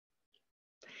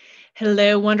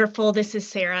Hello, wonderful. This is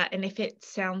Sarah. And if it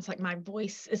sounds like my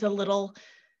voice is a little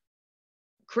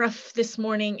gruff this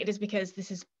morning, it is because this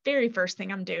is very first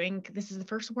thing I'm doing. This is the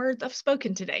first words I've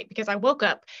spoken today because I woke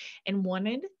up and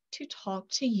wanted to talk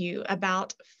to you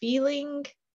about feeling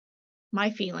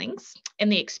my feelings and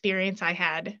the experience I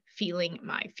had feeling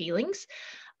my feelings,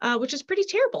 which is pretty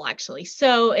terrible, actually.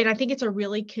 And I think it's a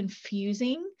really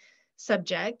confusing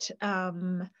subject,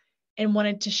 and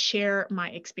wanted to share my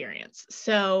experience.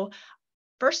 So,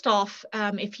 first off,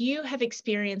 if you have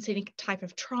experienced any type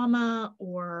of trauma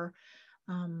or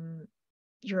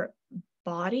your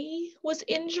body was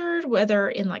injured, whether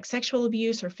in like sexual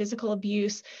abuse or physical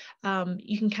abuse,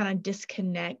 you can kind of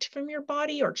disconnect from your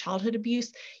body, or childhood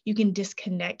abuse, you can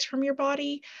disconnect from your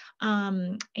body.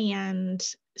 And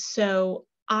so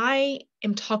I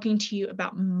am talking to you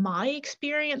about my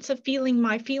experience of feeling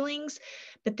my feelings,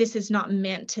 but this is not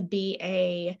meant to be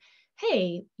a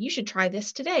hey, you should try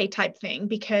this today type thing,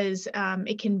 because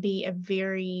it can be a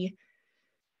very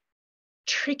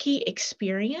tricky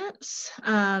experience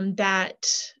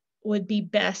that would be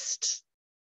best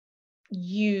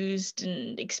used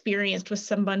and experienced with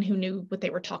someone who knew what they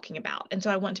were talking about. And so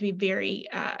I want to be very,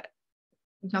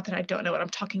 not that I don't know what I'm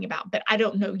talking about, but I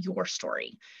don't know your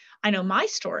story. I know my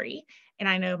story and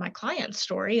I know my client's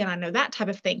story and I know that type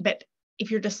of thing. But if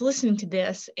you're just listening to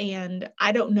this and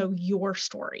I don't know your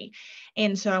story.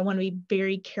 And so I want to be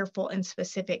very careful and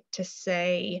specific to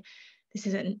say, this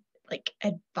isn't like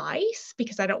advice,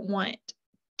 because I don't want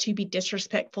to be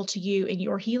disrespectful to you in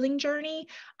your healing journey,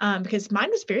 because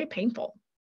mine was very painful.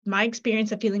 My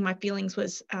experience of feeling my feelings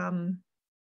was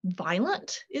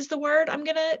violent is the word I'm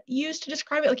going to use to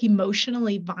describe it, like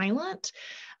emotionally violent,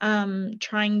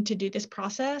 trying to do this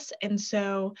process. And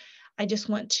so I just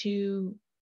want to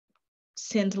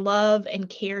send love and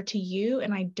care to you.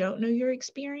 And I don't know your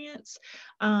experience.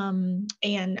 And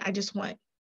I just want,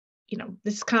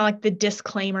 this is kind of like the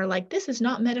disclaimer, like this is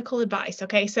not medical advice.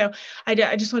 Okay. So I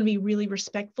just want to be really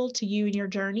respectful to you and your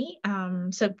journey.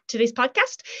 So today's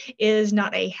podcast is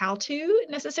not a how-to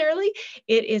necessarily.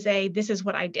 It is this is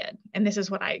what I did and this is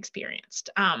what I experienced.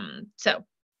 So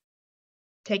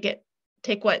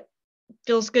take what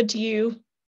feels good to you,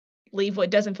 leave what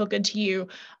doesn't feel good to you.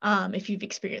 If you've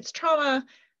experienced trauma,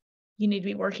 you need to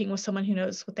be working with someone who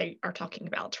knows what they are talking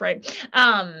about, right?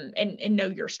 And know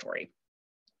your story.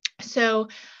 So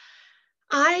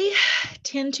I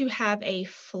tend to have a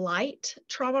flight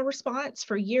trauma response.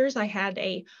 For years, I had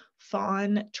a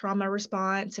fawn trauma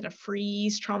response and a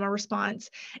freeze trauma response.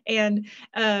 And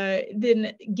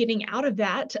then getting out of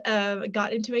that,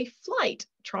 got into a flight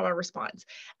trauma response.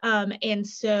 And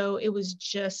so it was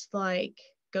just like,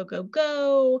 go, go,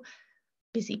 go,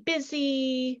 busy,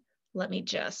 busy. Let me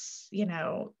just,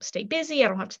 stay busy. I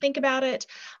don't have to think about it.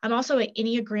 I'm also an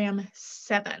Enneagram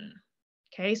 7.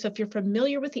 Okay, so if you're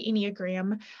familiar with the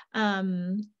Enneagram,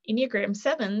 Enneagram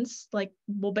 7s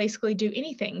will basically do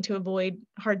anything to avoid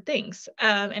hard things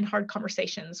and hard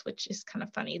conversations, which is kind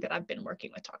of funny that I've been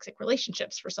working with toxic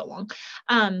relationships for so long.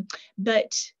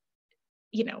 But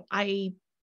it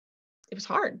was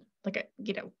hard,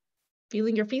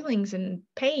 feeling your feelings and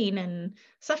pain and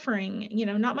suffering,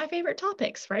 not my favorite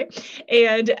topics, right?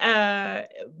 And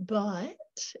but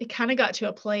it kind of got to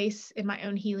a place in my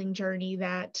own healing journey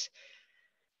that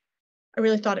I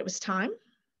really thought it was time.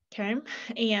 Okay.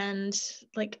 And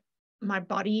my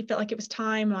body felt like it was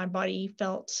time. My body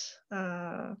felt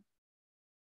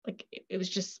like it was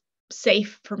just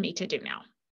safe for me to do now.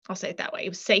 I'll say it that way. It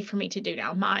was safe for me to do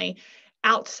now. My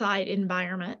outside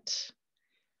environment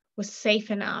was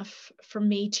safe enough for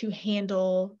me to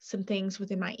handle some things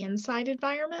within my inside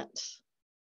environment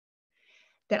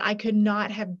that I could not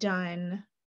have done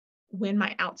when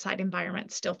my outside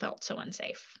environment still felt so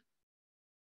unsafe.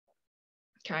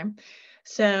 Okay.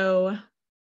 So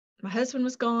my husband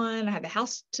was gone. I had the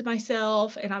house to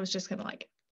myself, and I was just going to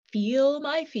feel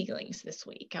my feelings this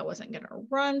week. I wasn't going to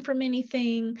run from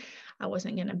anything. I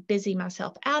wasn't going to busy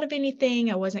myself out of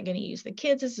anything. I wasn't going to use the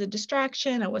kids as a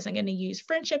distraction. I wasn't going to use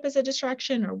friendship as a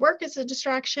distraction or work as a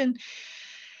distraction.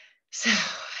 So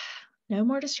no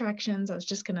more distractions. I was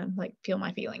just going to feel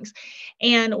my feelings.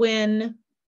 And when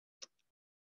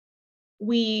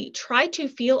we try to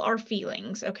feel our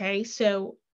feelings, okay,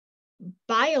 so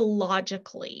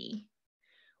biologically,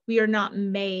 we are not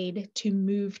made to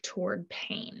move toward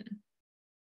pain,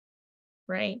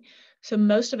 right? So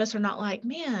most of us are not like,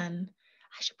 man,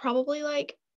 I should probably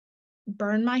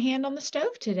burn my hand on the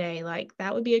stove today.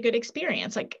 That would be a good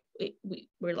experience.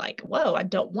 We're like, whoa, I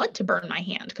don't want to burn my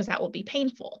hand because that will be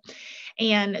painful.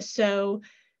 And so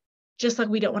just like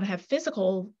we don't want to have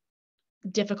physical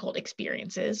difficult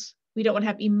experiences, We don't want to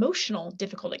have emotional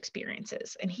difficult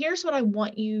experiences. And here's what I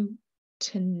want you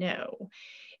to know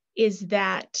is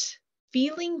that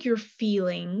feeling your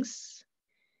feelings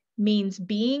means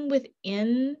being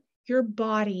within your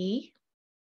body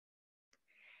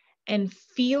and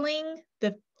feeling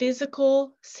the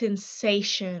physical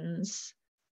sensations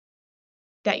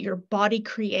that your body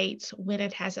creates when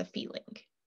it has a feeling.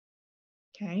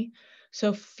 Okay.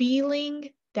 So feeling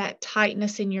that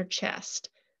tightness in your chest,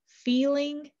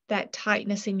 feeling that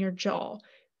tightness in your jaw,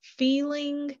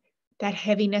 feeling that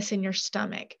heaviness in your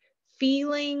stomach,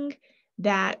 feeling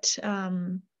that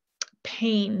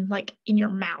pain like in your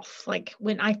mouth. Like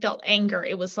when I felt anger,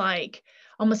 it was like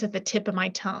almost at the tip of my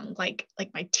tongue, like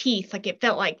my teeth, like it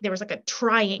felt like there was like a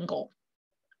triangle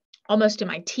almost in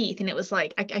my teeth. And it was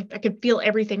like, I could feel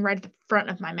everything right at the front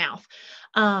of my mouth.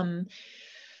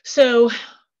 So,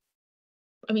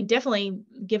 I mean, definitely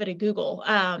give it a Google,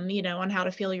 on how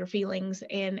to feel your feelings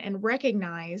and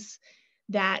recognize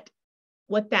that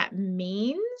what that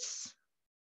means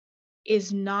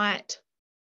is not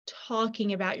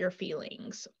talking about your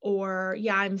feelings or,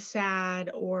 yeah, I'm sad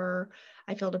or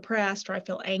I feel depressed or I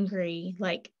feel angry.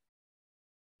 Like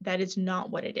that is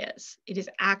not what it is. It is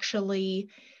actually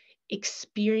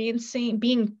experiencing,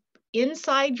 being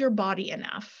inside your body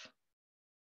enough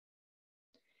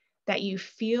that you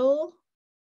feel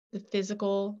the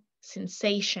physical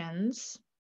sensations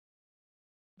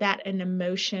that an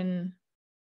emotion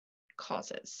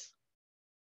causes.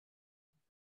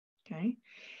 Okay.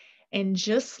 And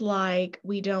just like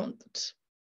we don't,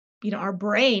 our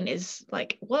brain is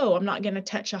like, whoa, I'm not going to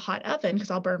touch a hot oven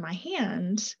because I'll burn my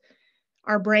hand.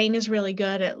 Our brain is really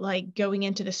good at like going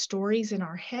into the stories in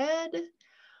our head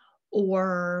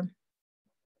or,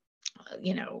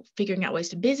 figuring out ways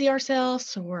to busy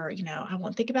ourselves or, I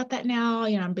won't think about that now.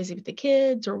 I'm busy with the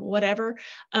kids or whatever.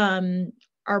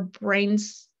 Our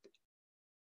brains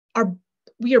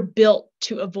we are built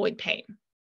to avoid pain.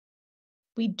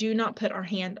 We do not put our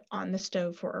hand on the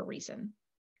stove for a reason.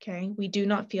 Okay. We do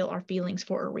not feel our feelings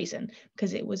for a reason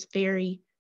because it was very,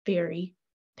 very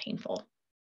painful.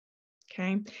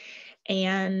 Okay.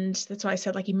 And that's why I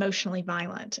said like emotionally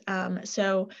violent.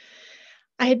 So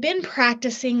I had been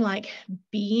practicing like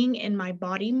being in my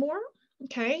body more.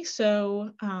 Okay.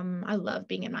 So I love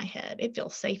being in my head. It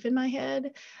feels safe in my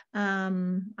head.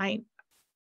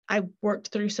 I worked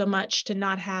through so much to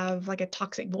not have like a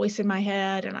toxic voice in my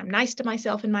head, and I'm nice to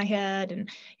myself in my head. And,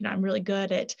 I'm really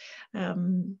good at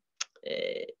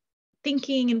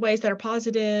thinking in ways that are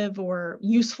positive or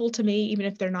useful to me, even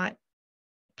if they're not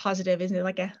positive isn't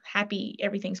like a happy,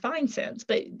 everything's fine sense,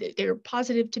 but they're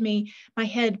positive to me. My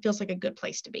head feels like a good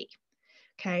place to be.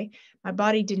 Okay. My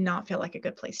body did not feel like a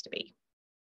good place to be.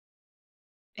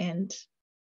 And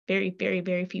very, very,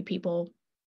 very few people,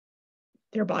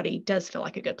 their body does feel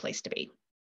like a good place to be.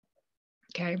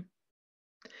 Okay.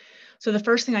 So the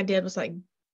first thing I did was like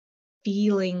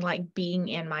feeling like being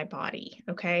in my body.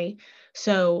 Okay.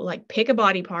 So like pick a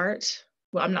body part.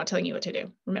 Well, I'm not telling you what to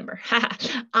do. Remember,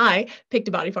 I picked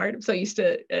a body part. I'm so used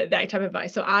to that type of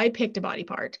advice. So I picked a body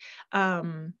part.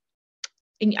 And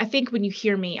I think when you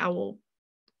hear me,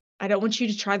 I don't want you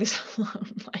to try this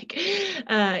alone. Like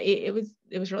it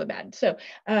was really bad. So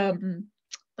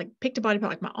like picked a body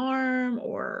part like my arm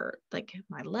or like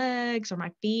my legs or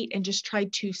my feet and just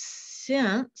tried to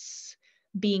sense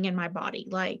being in my body.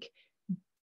 Like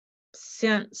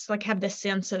have the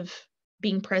sense of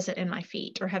being present in my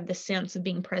feet or have the sense of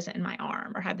being present in my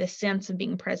arm or have the sense of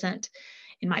being present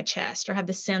in my chest or have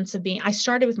the sense of I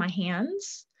started with my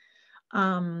hands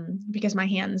because my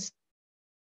hands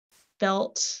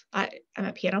felt, I'm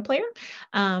a piano player.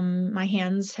 My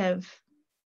hands have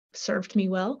served me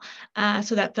well.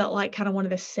 So that felt like kind of one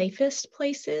of the safest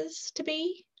places to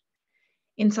be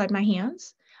inside my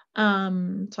hands.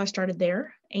 So I started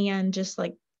there and just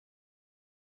like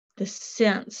the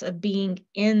sense of being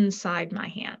inside my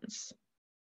hands,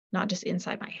 not just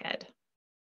inside my head.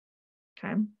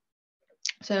 Okay.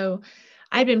 So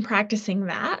I'd been practicing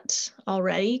that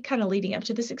already, kind of leading up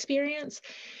to this experience.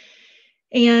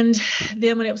 And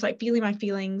then when it was like feeling my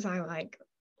feelings, I like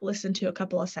listened to a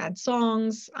couple of sad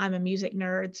songs. I'm a music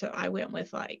nerd, so I went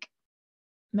with like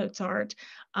Mozart,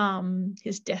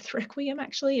 his Death Requiem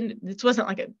actually. And this wasn't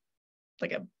like a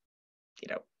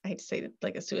I hate to say that,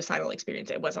 like a suicidal experience.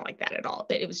 It wasn't like that at all,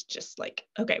 but it was just like,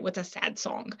 okay, what's a sad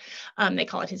song? They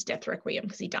call it his Death Requiem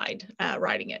because he died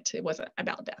writing it. It wasn't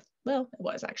about death. Well, it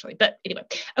was actually, but anyway.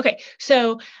 Okay.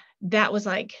 So that was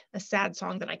like a sad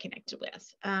song that I connected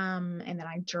with. And then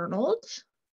I journaled,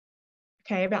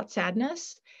 okay, about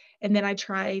sadness. And then I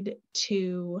tried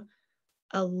to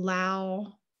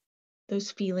allow those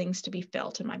feelings to be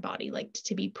felt in my body, like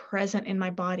to be present in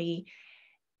my body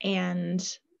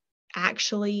and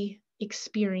actually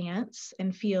experience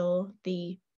and feel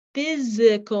the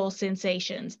physical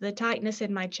sensations, the tightness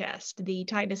in my chest, the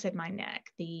tightness in my neck,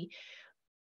 the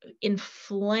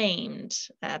inflamed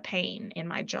pain in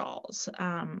my jaws.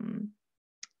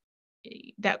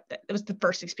 That was the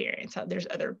first experience. There's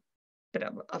other, but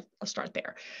I'll start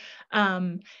there.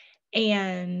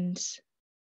 And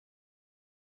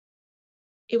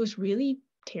it was really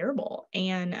terrible.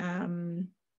 And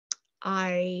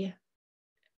I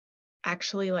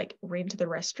actually like ran to the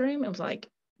restroom. It was like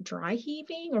dry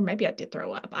heaving, or maybe I did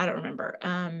throw up. I don't remember.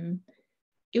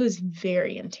 It was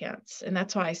very intense. And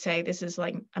that's why I say this is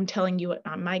like, I'm telling you what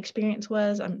my experience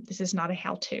was. This is not a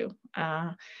how-to,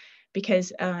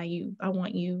 because I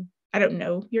don't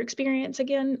know your experience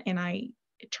again. And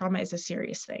trauma is a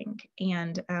serious thing.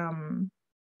 And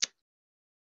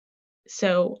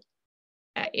so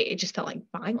it just felt like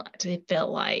violent. It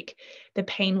felt like the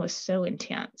pain was so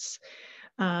intense.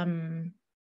 And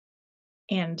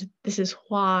this is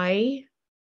why,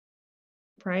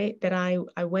 right, that I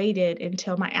waited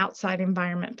until my outside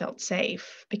environment felt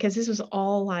safe, because this was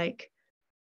all like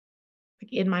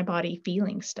in my body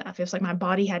feeling stuff. It was like my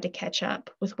body had to catch up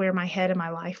with where my head and my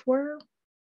life were.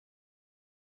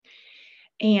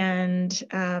 And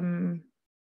I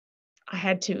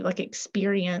had to like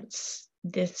experience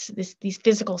these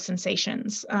physical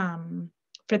sensations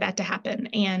for that to happen.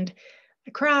 And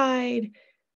I cried.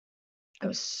 I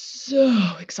was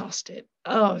so exhausted.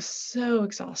 Oh, so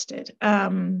exhausted.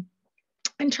 And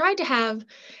tried to have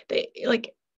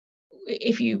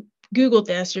if you Google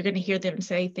this, you're going to hear them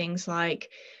say things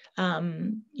like,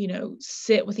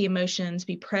 sit with the emotions,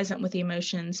 be present with the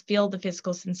emotions, feel the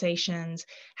physical sensations,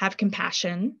 have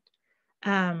compassion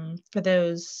for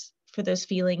those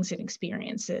feelings and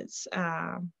experiences.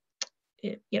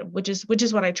 Which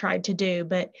is what I tried to do.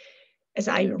 But as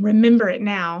I remember it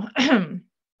now,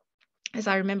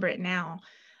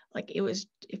 like it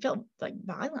felt like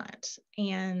violent.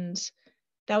 And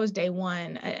that was day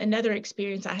one. Another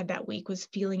experience I had that week was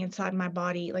feeling inside my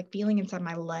body, like feeling inside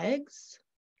my legs.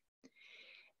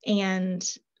 And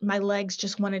my legs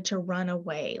just wanted to run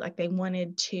away. Like they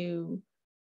wanted to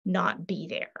not be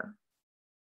there.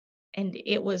 And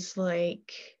it was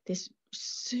like this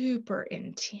super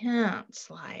intense,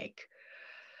 like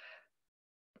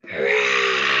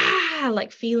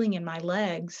feeling in my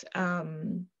legs,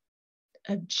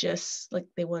 of just like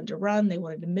they wanted to run, they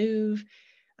wanted to move,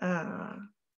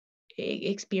 run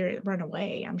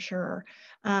away, I'm sure,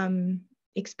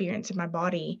 experience in my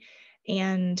body.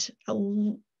 And a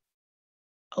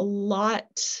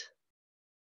lot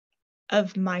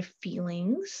of my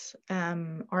feelings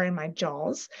are in my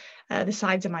jaws, the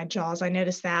sides of my jaws. I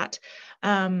noticed that,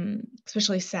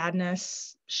 especially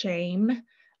sadness, shame.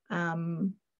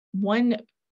 One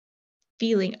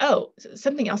feeling,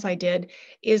 something else I did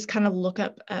is kind of look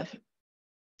up a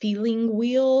feeling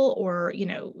wheel, or,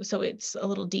 so it's a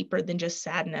little deeper than just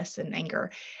sadness and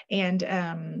anger.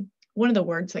 And one of the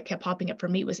words that kept popping up for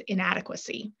me was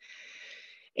inadequacy.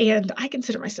 And I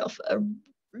consider myself a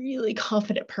really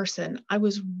confident person. I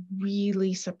was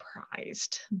really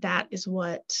surprised. That is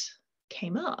what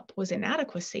came up, was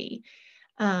inadequacy.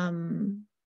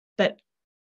 But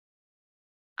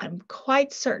I'm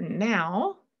quite certain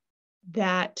now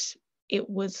that it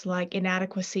was like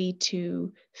inadequacy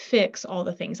to fix all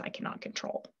the things I cannot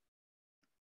control.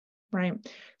 Right.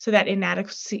 So that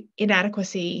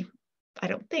inadequacy, I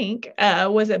don't think,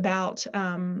 was about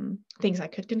things I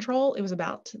could control. It was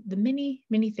about the many,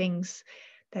 many things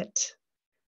that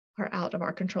are out of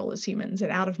our control as humans,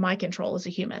 and out of my control as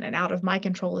a human, and out of my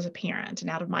control as a parent, and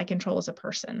out of my control as a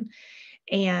person.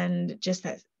 And just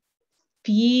that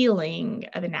feeling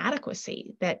of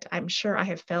inadequacy that I'm sure I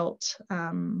have felt,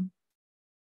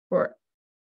 or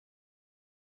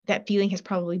that feeling has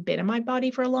probably been in my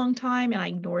body for a long time, and I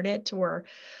ignored it, or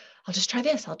I'll just try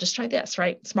this,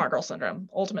 right? Smart girl syndrome,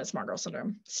 ultimate smart girl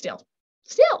syndrome, still.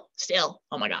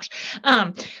 Oh my gosh.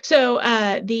 But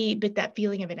that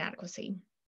feeling of inadequacy,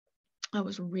 I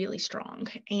was really strong.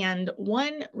 And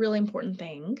one really important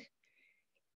thing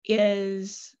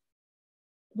is,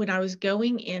 when I was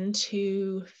going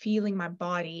into feeling my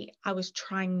body, I was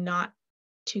trying not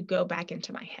to go back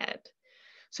into my head.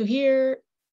 So here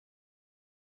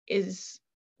is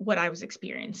what I was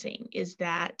experiencing, is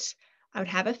that I would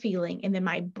have a feeling, and then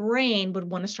my brain would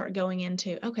want to start going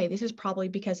into, okay, this is probably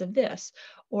because of this,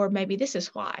 or maybe this is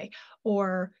why,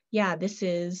 or yeah, this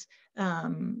is,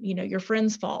 your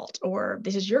friend's fault, or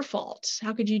this is your fault.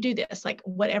 How could you do this? Like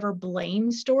whatever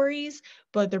blame stories,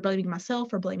 but they're blaming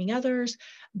myself or blaming others.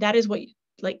 That is what,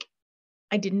 like,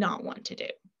 I did not want to do.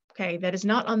 Okay. That is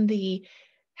not on the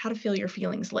how to feel your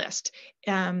feelings list.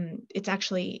 It's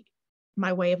actually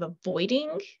my way of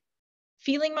avoiding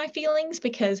feeling my feelings,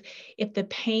 because if the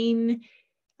pain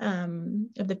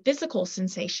of the physical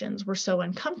sensations were so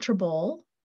uncomfortable,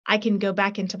 I can go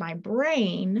back into my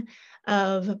brain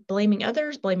of blaming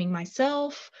others, blaming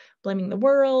myself, blaming the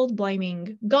world,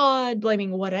 blaming God,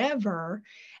 blaming whatever.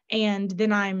 And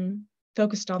then I'm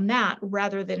focused on that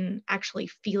rather than actually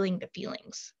feeling the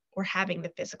feelings or having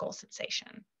the physical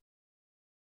sensation.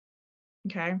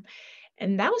 Okay.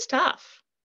 And that was tough,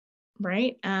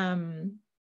 right?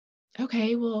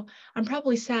 Okay, well, I'm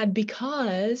probably sad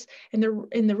because, and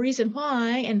the reason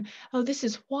why, and oh, this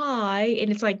is why.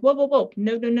 And it's like, whoa, whoa, whoa.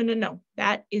 No, no, no, no, no.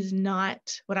 That is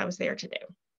not what I was there to do.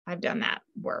 I've done that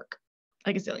work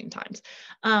like a zillion times.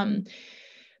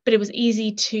 But it was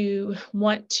easy to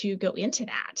want to go into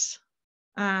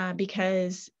that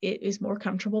because it is more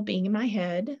comfortable being in my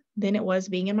head than it was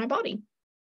being in my body.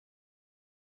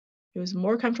 It was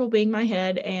more comfortable being in my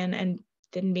head and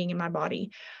than being in my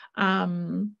body.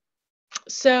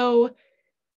 So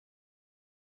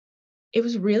it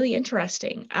was really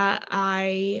interesting.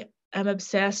 I am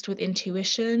obsessed with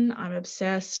intuition. I'm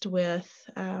obsessed with,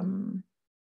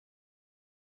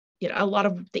 a lot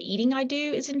of the eating I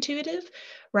do is intuitive,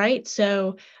 right?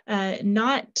 So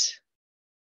not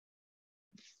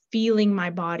feeling my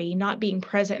body, not being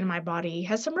present in my body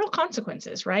has some real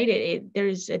consequences, right?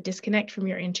 There's a disconnect from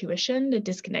your intuition, a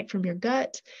disconnect from your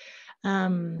gut.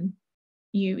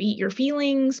 You eat your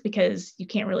feelings because you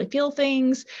can't really feel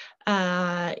things.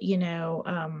 You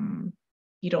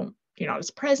you're not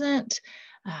as present.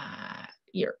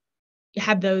 You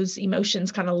have those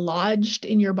emotions kind of lodged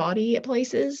in your body at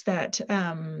places that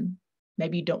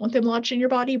maybe you don't want them lodged in your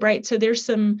body, right? So there's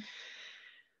some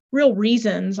real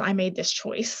reasons I made this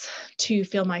choice to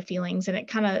feel my feelings. And it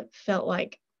kind of felt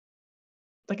like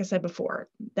I said before,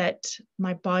 that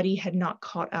my body had not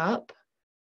caught up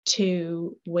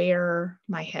to where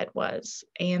my head was.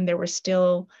 And there was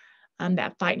still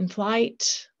that fight and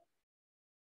flight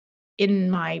in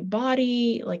my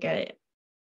body.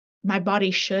 My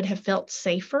body should have felt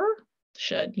safer,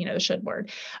 the should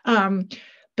word.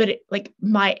 But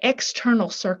my external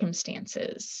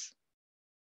circumstances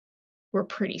were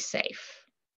pretty safe,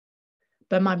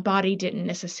 but my body didn't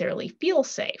necessarily feel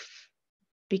safe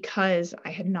because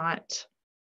I had not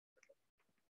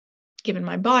given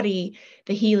my body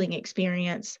the healing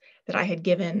experience that I had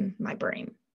given my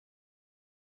brain.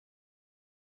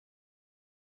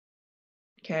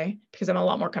 Okay. Because I'm a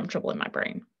lot more comfortable in my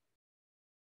brain.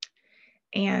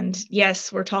 And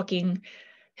yes, we're talking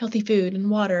healthy food and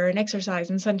water and exercise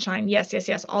and sunshine. Yes, yes,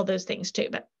 yes, all those things too.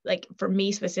 But for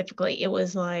me specifically, it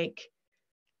was like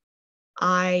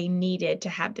I needed to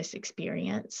have this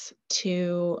experience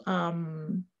to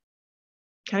kind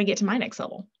of get to my next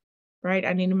level, right?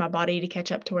 I needed my body to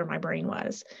catch up to where my brain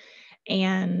was.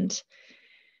 And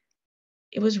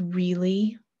it was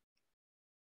really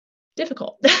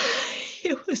difficult.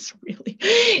 It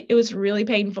was really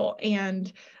painful.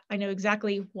 And I know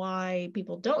exactly why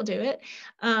people don't do it.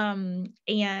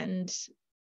 And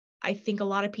I think a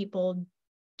lot of people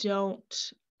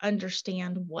don't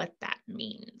understand what that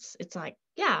means. It's like,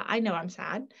 yeah, I know I'm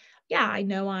sad. Yeah, I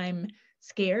know I'm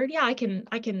scared. Yeah, I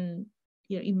can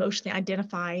emotionally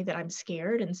identify that I'm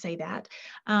scared and say that.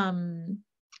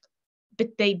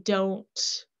 But they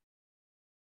don't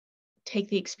take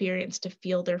the experience to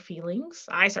feel their feelings.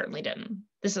 I certainly didn't.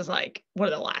 This is like one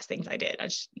of the last things I did. I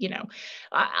just,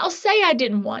 I'll say I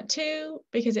didn't want to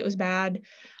because it was bad.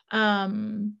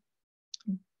 But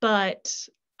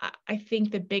I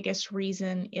think the biggest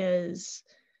reason is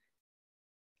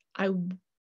I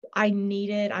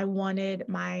wanted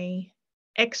my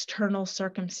external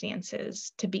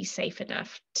circumstances to be safe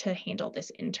enough to handle this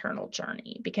internal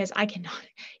journey, because I cannot.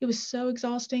 It was so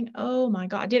exhausting. Oh my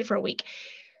God. I did it for a week.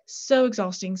 So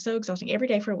exhausting every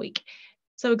day for a week.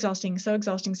 So exhausting.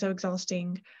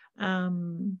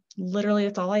 Literally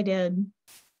that's all I did.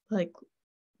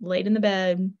 Laid in the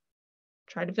bed,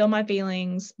 tried to feel my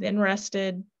feelings, then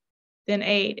rested, then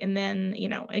ate. And then,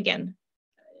 again,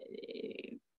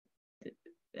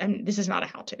 and this is not a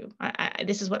how-to.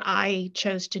 This is what I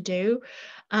chose to do.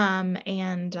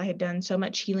 And I had done so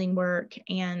much healing work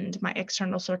and my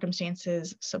external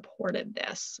circumstances supported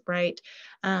this, right?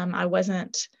 I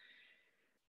wasn't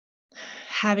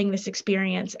having this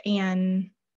experience and,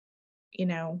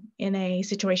 in a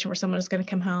situation where someone was going to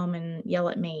come home and yell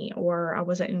at me, or I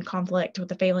wasn't in conflict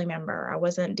with a family member. I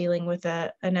wasn't dealing with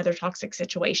another toxic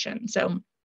situation. So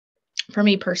for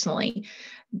me personally,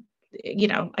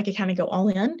 I could kind of go all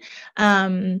in.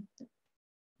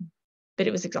 but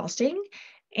it was exhausting.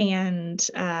 And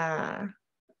yeah,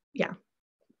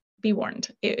 be warned.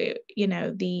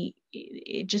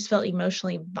 It just felt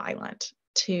emotionally violent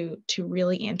to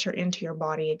really enter into your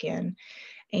body again.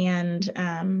 And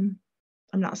I'm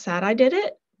not sad I did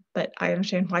it, but I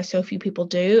understand why so few people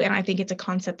do. And I think it's a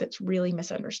concept that's really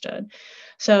misunderstood.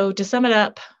 So to sum it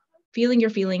up, feeling your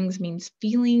feelings means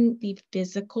feeling the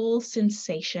physical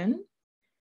sensation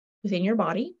within your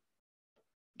body.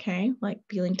 Okay, like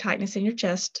feeling tightness in your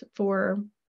chest for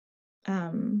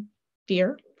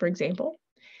fear, for example,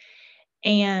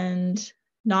 and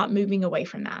not moving away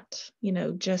from that,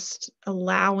 just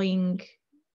allowing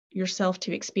yourself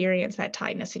to experience that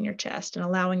tightness in your chest and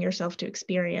allowing yourself to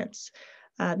experience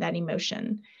that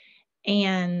emotion,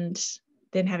 and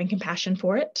then having compassion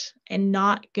for it and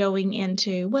not going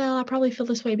into, well, I probably feel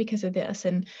this way because of this.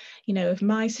 And, if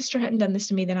my sister hadn't done this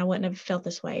to me, then I wouldn't have felt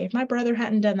this way. If my brother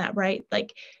hadn't done that, right?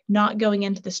 Like not going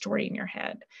into the story in your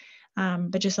head,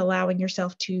 but just allowing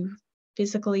yourself to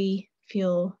physically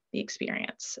feel the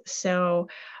experience. So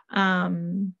I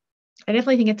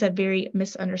definitely think it's a very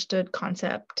misunderstood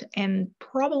concept, and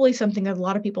probably something that a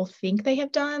lot of people think they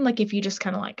have done. Like if you just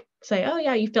kind of like say, oh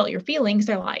yeah, you felt your feelings,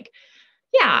 they're like,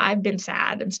 yeah, I've been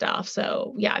sad and stuff.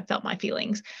 So yeah, I felt my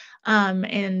feelings.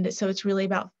 And so it's really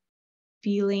about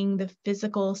feeling the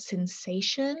physical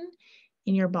sensation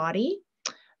in your body,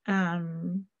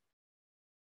 then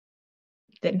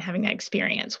having that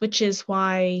experience, which is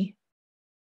why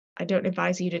I don't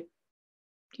advise you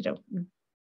to,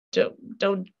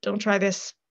 don't try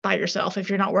this by yourself if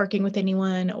you're not working with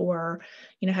anyone, or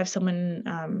have someone,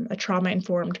 a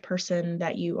trauma-informed person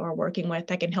that you are working with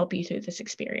that can help you through this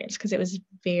experience, because it was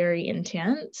very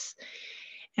intense.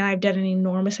 And I've done an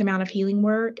enormous amount of healing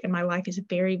work, and my life is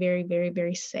very, very, very,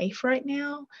 very safe right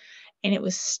now. And it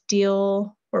was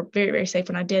still, or very, very safe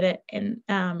when I did it. And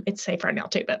it's safe right now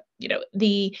too, but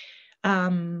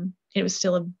it was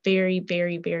still a very,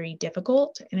 very, very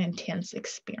difficult and intense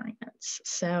experience.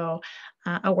 So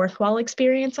a worthwhile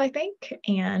experience, I think,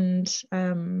 and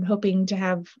hoping to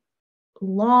have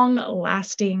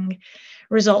long-lasting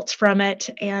results from it,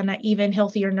 and even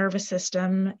healthier nervous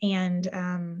system,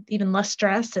 and even less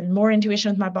stress and more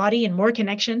intuition with my body and more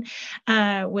connection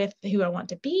with who I want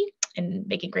to be and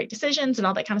making great decisions and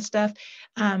all that kind of stuff.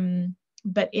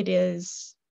 But it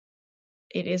is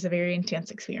a very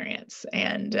intense experience.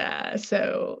 And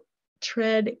so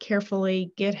tread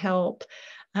carefully, get help.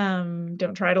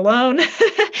 Don't try it alone.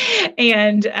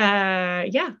 And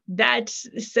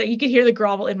so you can hear the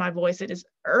grovel in my voice. It is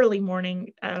early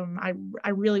morning. I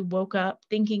really woke up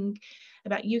thinking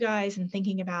about you guys and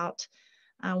thinking about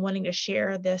wanting to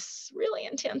share this really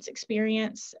intense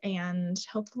experience and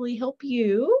hopefully help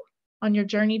you on your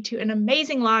journey to an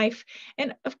amazing life,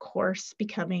 and of course,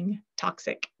 becoming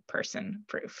toxic person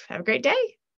proof. Have a great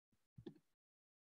day.